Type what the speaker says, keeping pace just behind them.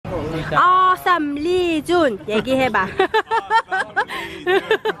Awesome 리준 얘기해봐.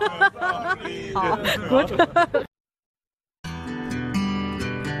 Good.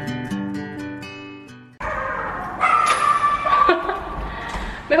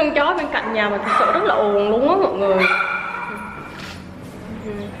 Mấy con chó bên cạnh nhà mình thực sự rất là ồn luôn á mọi người.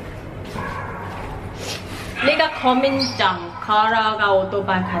 내가 거민장 걸어가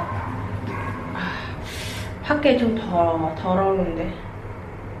오토바이 갔. 밖에 좀 더러운데.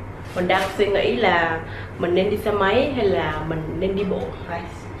 Mình đang suy nghĩ là mình nên đi xe máy hay là mình nên đi bộ.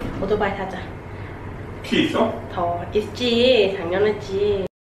 오토바이 타자. 키 있어? 더 있지, 당연하지.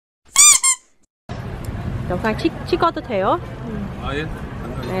 영상 찍어도 돼요? 아 예.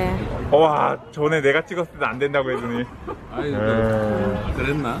 네. 와, 전에 내가 찍었을 때 안 된다고 해주니. 아이,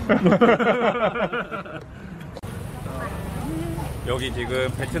 그랬나? 여기 지금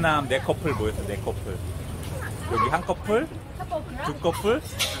베트남 4커플 모였어. 4커플. 여기 한 커플, 두 커플,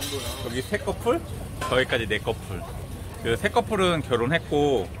 여기 3커플, 저기까지 4커플. 그 3커플은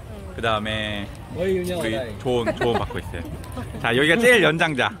결혼했고, 그 다음에 우리 조언 받고 있어요. 자, 여기가 제일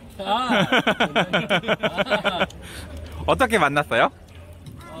연장자. 어떻게 만났어요?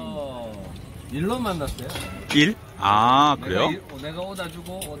 일로 만났어요. 일? 아, 그래요? 내가 오다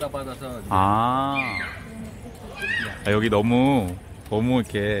주고 오다 받아서. 여기 너무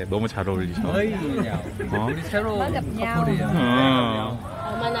이렇게 너무 잘 어울리셔. 우리 새로 커플이에요.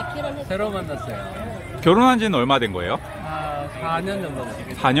 새로 만났어요. 결혼한 지는 얼마 된 거예요? 4년 정도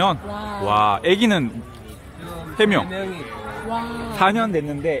됐어요. 4년? 와, 애기는 3명. 3명이. 4년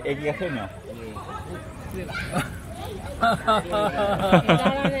됐는데 애기가 3명.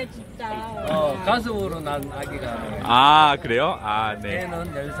 대단하네 진짜. 가슴으로 난 아기가. 아, 그래요? 아, 네.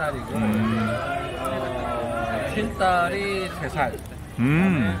 애는 10살이고 친딸이 3살.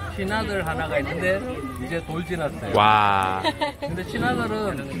 친아들 하나가 있는데 이제 돌 지났어요. 와. 근데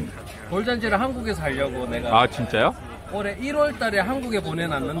친아들은 돌잔치를 한국에서 하려고 내가. 아, 진짜요? 올해 1월 달에 한국에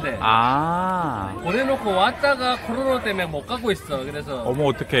보내놨는데 보내놓고 왔다가 코로나 때문에 못 가고 있어. 그래서 어머,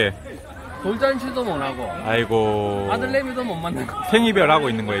 어떡해. 돌잔치도 못 하고 아이고. 아들내미도 못 만나고 생이별하고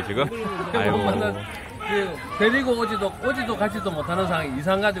있는 거예요 지금? 아이고. 못 만나. 데리고 오지도 가지도 못하는 상황이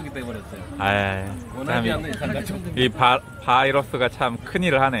이상가족이 돼버렸어요. 원하지 않는 이상가족. 이 바이러스가 참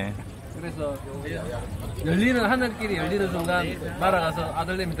큰일을 하네. 그래서 열리는 하늘길이 열리는 순간 날아가서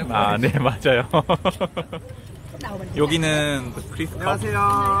아들내미 데리고. 아, 네, 맞아요. 여기는 크리스 컵.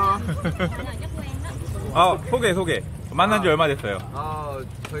 안녕하세요. 소개. 만난 지 얼마 됐어요?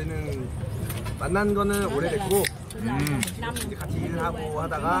 저희는 만난 거는 오래됐고 이제 같이 일하고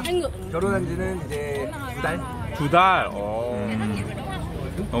하다가 결혼한 지는 이제 2달. 2달?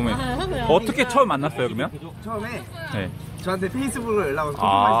 너무 어떻게 처음 만났어요 그러면? 처음에 네. 저한테 페이스북으로 연락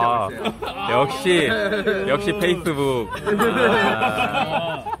와서 소통하기 시작했어요. 역시 페이스북.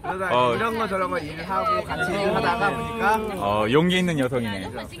 그러다 이런 거 저런 거 일하고 같이 일하다가 보니까 용기 있는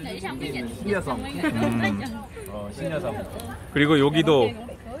여성이네. 신여성. 신여성. 그리고 여기도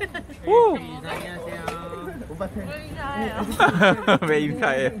오! 왜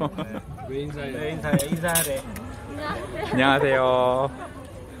인사해요? 왜 인사해? 인사하래. 안녕하세요.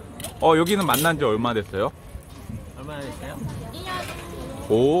 여기는 만난 지 얼마 됐어요? 얼마나 됐어요?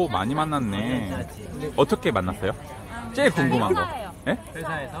 오, 많이 만났네. 어떻게 만났어요? 제일 궁금한 거. 네?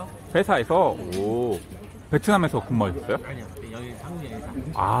 회사에서? 회사에서? 오. 베트남에서 근무하셨어요? 아니요, 여기 한국 여행사.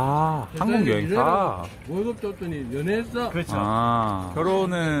 아, 한국 여행사. 월급 줬더니 연애했어. 그렇죠.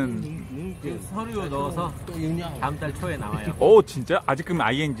 결혼은 서류 넣어서 다음 달 초에 나와요. 오, 진짜? 아직 그럼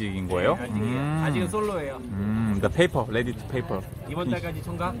ING인 거예요? 아직은 솔로예요. The paper, ready to paper. 이번 달까지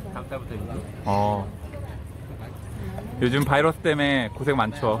총각, 다음 달부터입니다. 요즘 바이러스 때문에 고생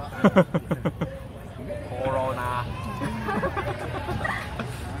많죠. 코로나.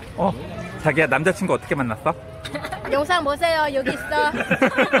 자기야, 남자친구 어떻게 만났어? 영상 보세요. 여기 있어.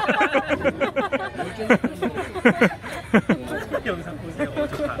 영상 보세요.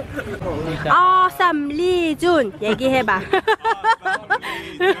 좋다. Awesome 리준 얘기해봐.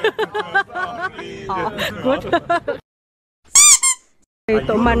 Good.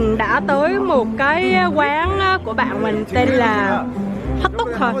 Tụi mình đã tới một cái quán của bạn mình tên là hot dog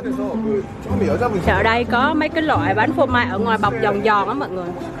thôi. Ở đây có mấy cái loại bánh phô mai ở ngoài bọc giòn giòn á mọi người.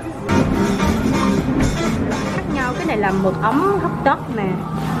 Khác nhau, cái này là một ống hot dog nè,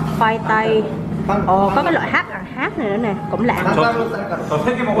 khoai tây. Có cái loại hát này nữa nè, cũng lạ.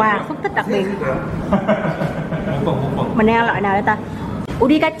 Wow, phúc thích đặc biệt. Mình ăn loại nào đây ta?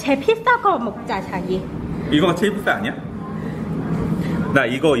 우리가 제 피자가 먹자 자기. 이거가 제일 비싸 아니야? 나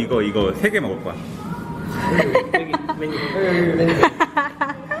이거 3개 먹을 거야.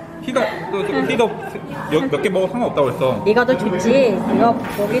 희가 몇 개 먹어도 상관없다고 그랬어. 이거도 주지. 이거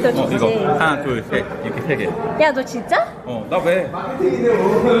고기도 주지. 이거 하나, 둘, 셋 이렇게 3개. 야, 너 진짜? 나 왜?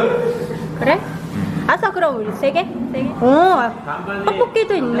 그래? 알았어, 그럼 우리 3개? 3개? Ồ,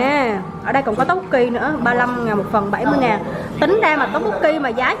 tteokbokki 있네. Ở đây còn có tteokbokki nữa, 35.000 một phần, 70.000. Tính ra mà tteokbokki mà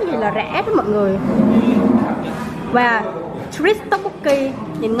giá như vậy là rẻ đó mọi người. Và twist tteokbokki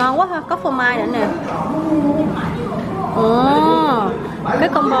nhìn ngon quá ha, có phô mai nữa nè. Ồ, cái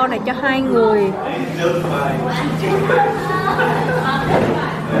combo này cho 2 người.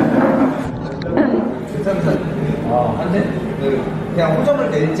 그냥 호점을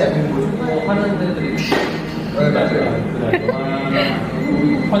내리지 않는 곳 하는 데들이 네, 맞아요.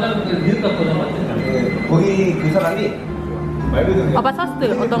 화장실 니은가 보자 맞지? 거기 그 사람이 말 그대로 오빠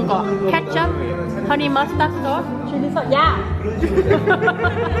소스 어떤 거? 케첩? 허니 머스타드 소스? 칠리 소스? 야!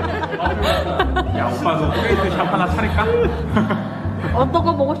 야, 오빠도 프레이트 샵 하나 차릴까? 어떤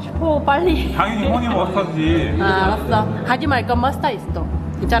거 먹고 싶어 빨리. 당연히 허니 머스타드지. 아, 알았어. 하지 말고 머스타드 있어.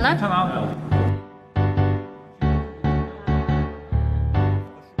 있잖아? 괜찮아.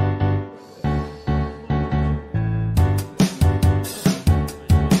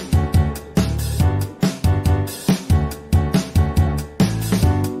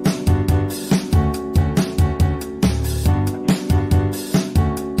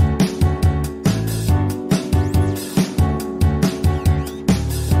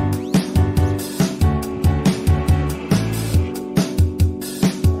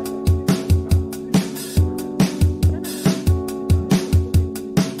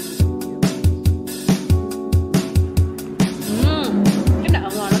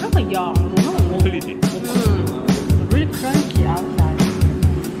 틀리지? Really crunchy outside.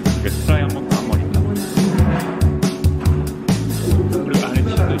 이게 스프라이 한번 더 한번 있나? 그리고 안에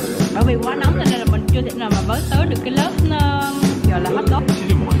치즈도 있어. Bởi vì quá nóng cho nên là mình chưa thể nào mà với tới được cái lớp gọi là hot dog.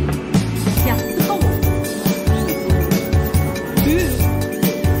 치즈 먹어야 돼. Dạ, không.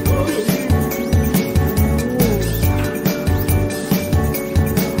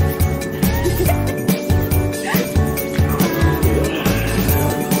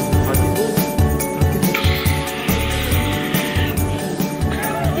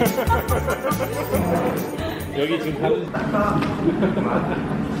 여기 지금 다른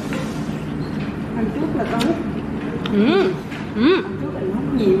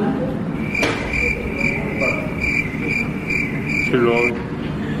별로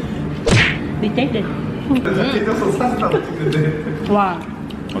Đi chết đi. Wow.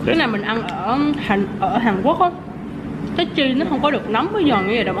 Cái này mình ăn ở Hàn Quốc á, cái chi nó không có được nóng với giòn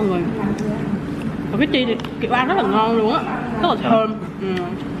như vậy đâu mọi người. Và cái chi thì kiểu ăn rất là ngon luôn á, rất là thơm.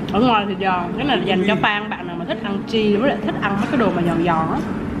 Ở ngoài thì giòn, cái này là dành cho fan bạn nào mà thích ăn chi với lại thích ăn mấy cái đồ mà giòn giòn á.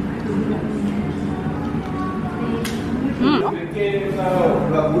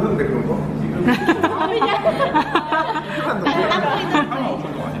 나 모르는데 그런 거?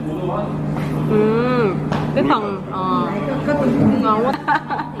 Cái phần ngon quá.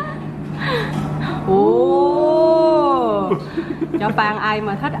 Ồ, cho fan ai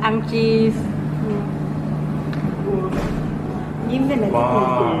mà thích ăn cheese.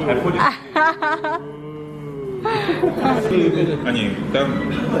 와, 잘 포지. 아니, 일단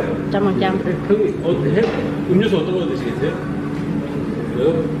 100%. 음료수 어떤 거 드시겠어요?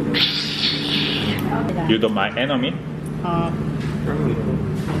 You don't my enemy.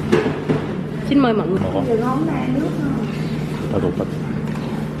 Xin mời mọi người. 먹어. 나도 오빠.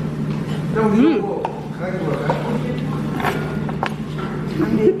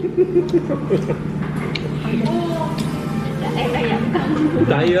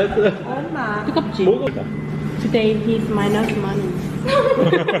 다이어트. 뜨겁지? Today he's minus money.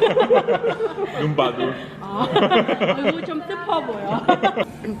 눈 봐도. 얼굴 좀 슬퍼 보여.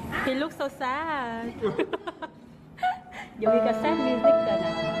 He looks so sad. 여기가 sad music잖아.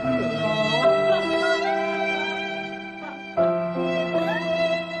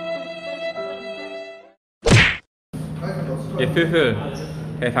 이제 슬슬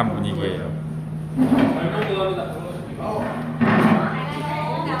해산 분위기예요.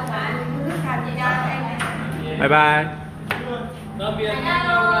 바이바이.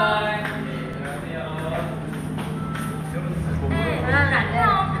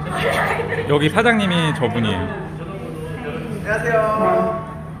 여기 사장님이 저분이에요. 안녕하세요.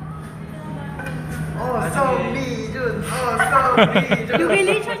 리준. 여기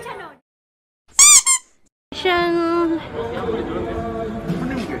리준 채널.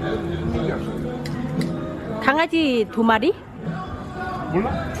 강아지 2마리? 몰라?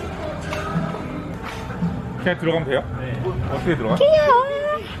 그냥 들어가면 돼요? 네. 어떻게 들어가? 귀여워.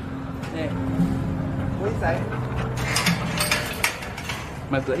 보이사이.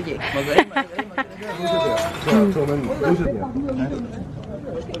 먹어야지. 저는 놓으셔도 돼요.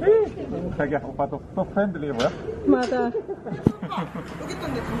 자기야, 오빠도 또 프렌들리 뭐야? 맞아. 여기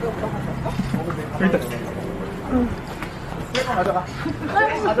있던데 가져가.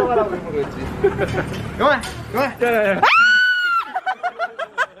 가져가라고 그런 거였지. 그만.